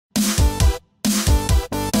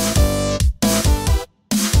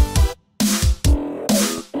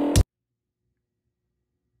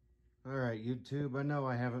Alright, YouTube, I know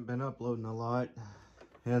I haven't been uploading a lot,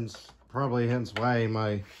 probably hence why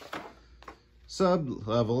my sub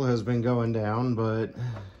level has been going down, but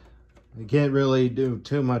I can't really do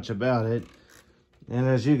too much about it. And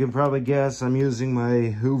as you can probably guess, I'm using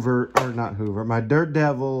my my Dirt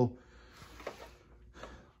Devil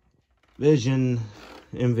Vision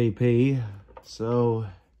MVP. So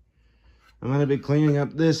I'm going to be cleaning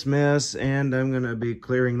up this mess, and I'm going to be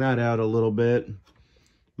clearing that out a little bit.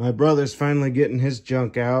 My brother's finally getting his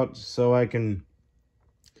junk out so I can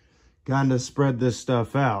kind of spread this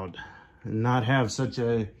stuff out and not have such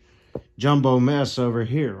a jumbo mess over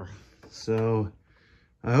here. So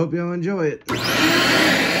I hope y'all enjoy it.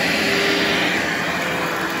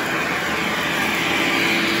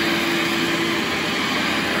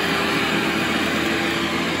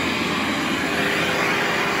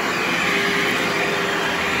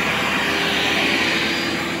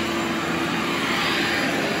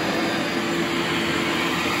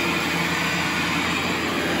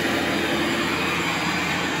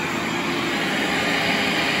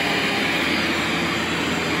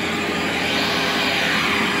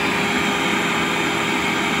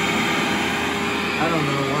 I don't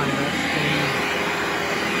know why that's changed.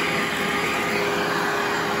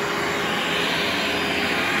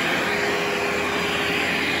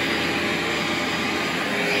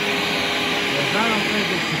 Yes, I don't think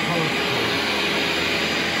it's supposed to.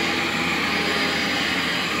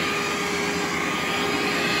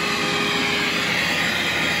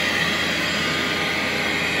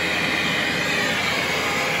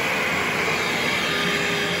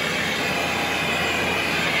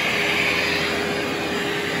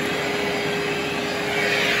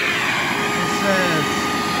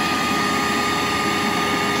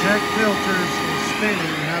 Check filters is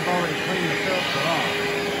spinning, and I've already cleaned the filter off.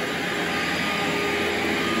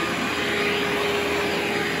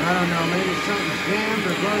 I don't know, maybe something's jammed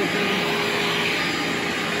or broken.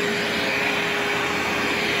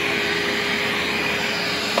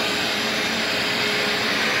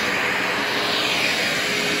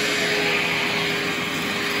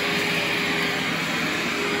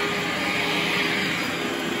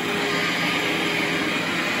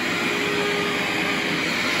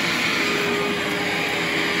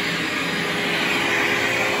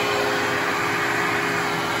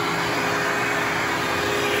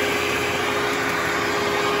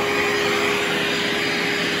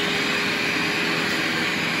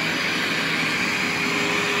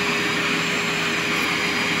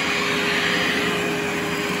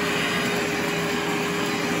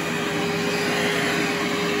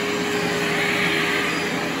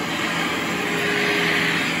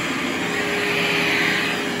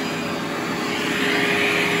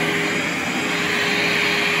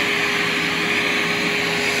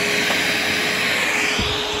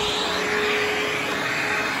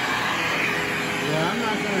 I'm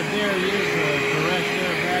not going to dare use a direct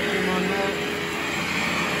air vacuum on that.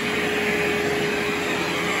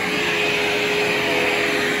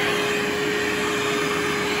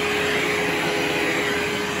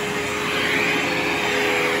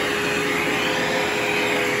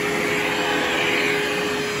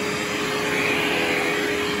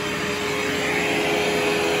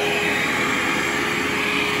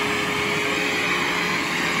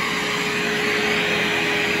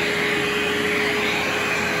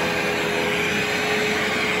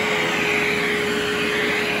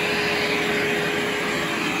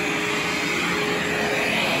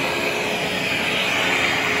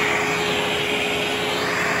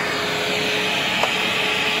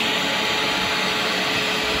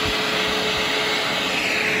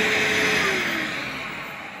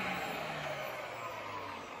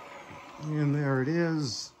 And there it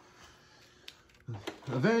is.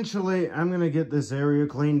 Eventually, I'm going to get this area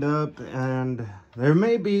cleaned up, and there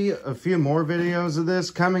may be a few more videos of this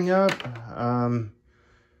coming up.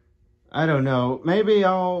 I don't know. Maybe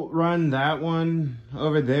I'll run that one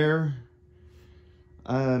over there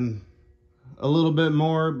a little bit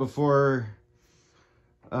more before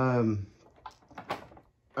I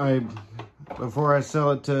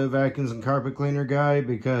sell it to Vacuums and Carpet Cleaner guy,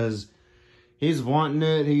 because he's wanting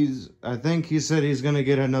it. I think he said he's going to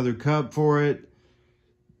get another cup for it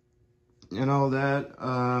and all that.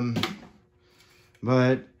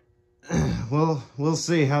 But we'll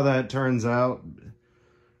see how that turns out.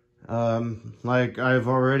 Like I've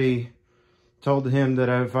already told him that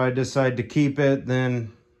if I decide to keep it,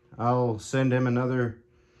 then I'll send him another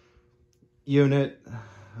unit.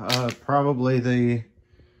 Probably the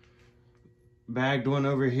bagged one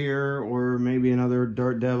over here, or maybe another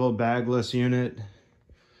Dirt Devil bagless unit.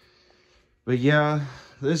 But yeah,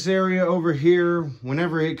 this area over here,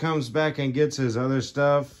 whenever it comes back and gets his other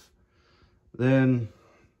stuff, then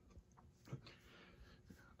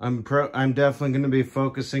I'm definitely going to be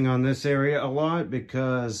focusing on this area a lot,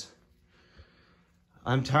 because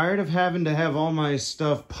I'm tired of having to have all my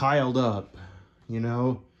stuff piled up, you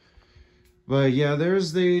know. But yeah,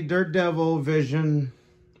 there's the Devil Vision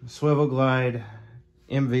Swivel Glide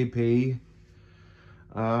MVP.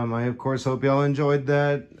 I of course hope y'all enjoyed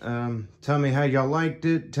that. Tell me how y'all liked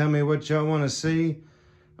it. Tell me what y'all want to see.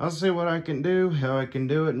 I'll see what I can do, how I can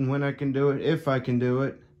do it, and when I can do it, if I can do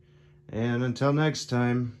it. And until next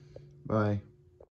time, bye.